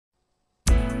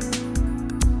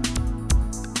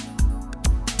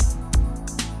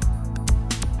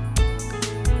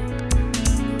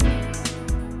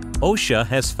OSHA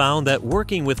has found that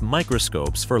working with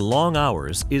microscopes for long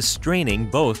hours is straining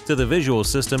both to the visual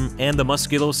system and the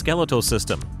musculoskeletal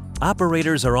system.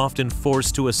 Operators are often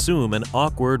forced to assume an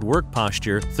awkward work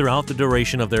posture throughout the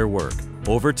duration of their work.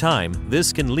 Over time,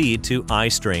 this can lead to eye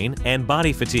strain and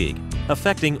body fatigue,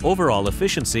 affecting overall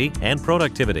efficiency and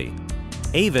productivity.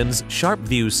 Aven's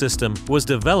SharpVue system was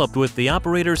developed with the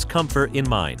operator's comfort in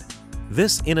mind.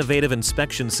 This innovative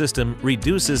inspection system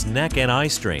reduces neck and eye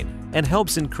strain and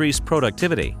helps increase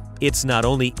productivity. It's not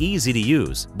only easy to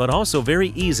use, but also very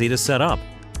easy to set up.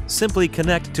 Simply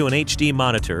connect to an HD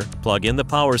monitor, plug in the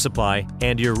power supply,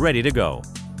 and you're ready to go.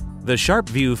 The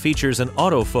SharpVue features an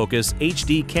autofocus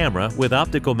HD camera with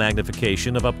optical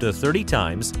magnification of up to 30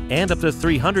 times and up to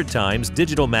 300 times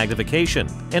digital magnification,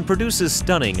 and produces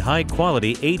stunning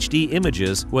high-quality HD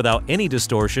images without any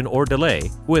distortion or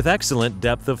delay, with excellent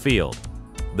depth of field.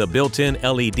 The built-in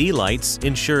LED lights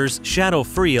ensures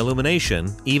shadow-free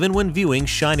illumination even when viewing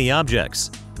shiny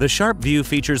objects. The SharpVue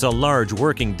features a large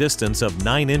working distance of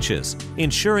 9 inches,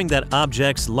 ensuring that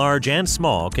objects large and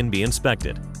small can be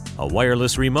inspected. A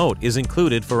wireless remote is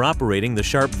included for operating the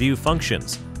SharpVue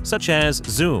functions, such as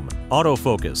zoom,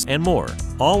 autofocus, and more,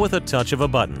 all with a touch of a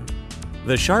button.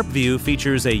 The SharpVue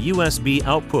features a USB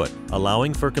output,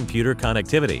 allowing for computer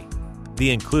connectivity.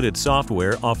 The included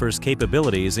software offers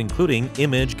capabilities including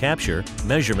image capture,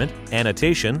 measurement,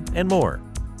 annotation, and more.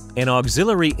 An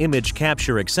auxiliary image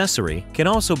capture accessory can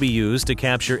also be used to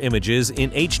capture images in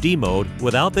HD mode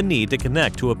without the need to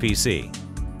connect to a PC.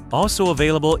 Also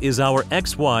available is our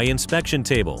XY inspection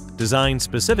table, designed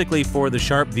specifically for the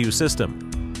SharpVue system.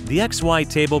 The XY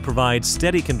table provides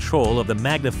steady control of the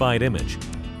magnified image.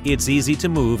 It's easy to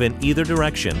move in either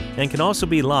direction and can also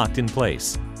be locked in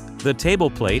place. The table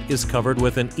plate is covered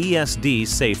with an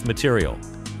ESD-safe material.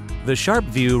 The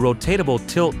SharpVue rotatable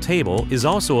tilt table is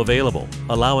also available,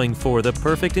 allowing for the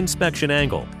perfect inspection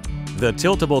angle. The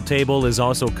tiltable table is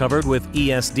also covered with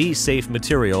ESD-safe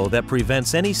material that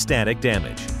prevents any static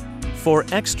damage. For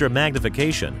extra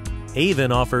magnification,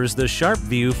 Aven offers the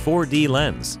SharpVue 4D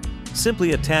lens.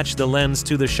 Simply attach the lens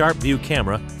to the SharpVue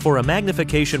camera for a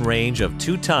magnification range of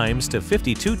 2 times to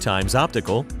 52 times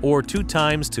optical or 2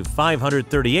 times to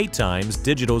 538 times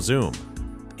digital zoom.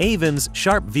 Aven's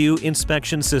SharpVue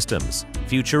inspection systems,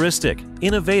 futuristic,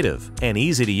 innovative, and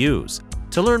easy to use.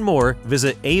 To learn more,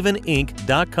 visit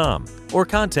aveninc.com or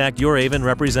contact your Aven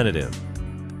representative.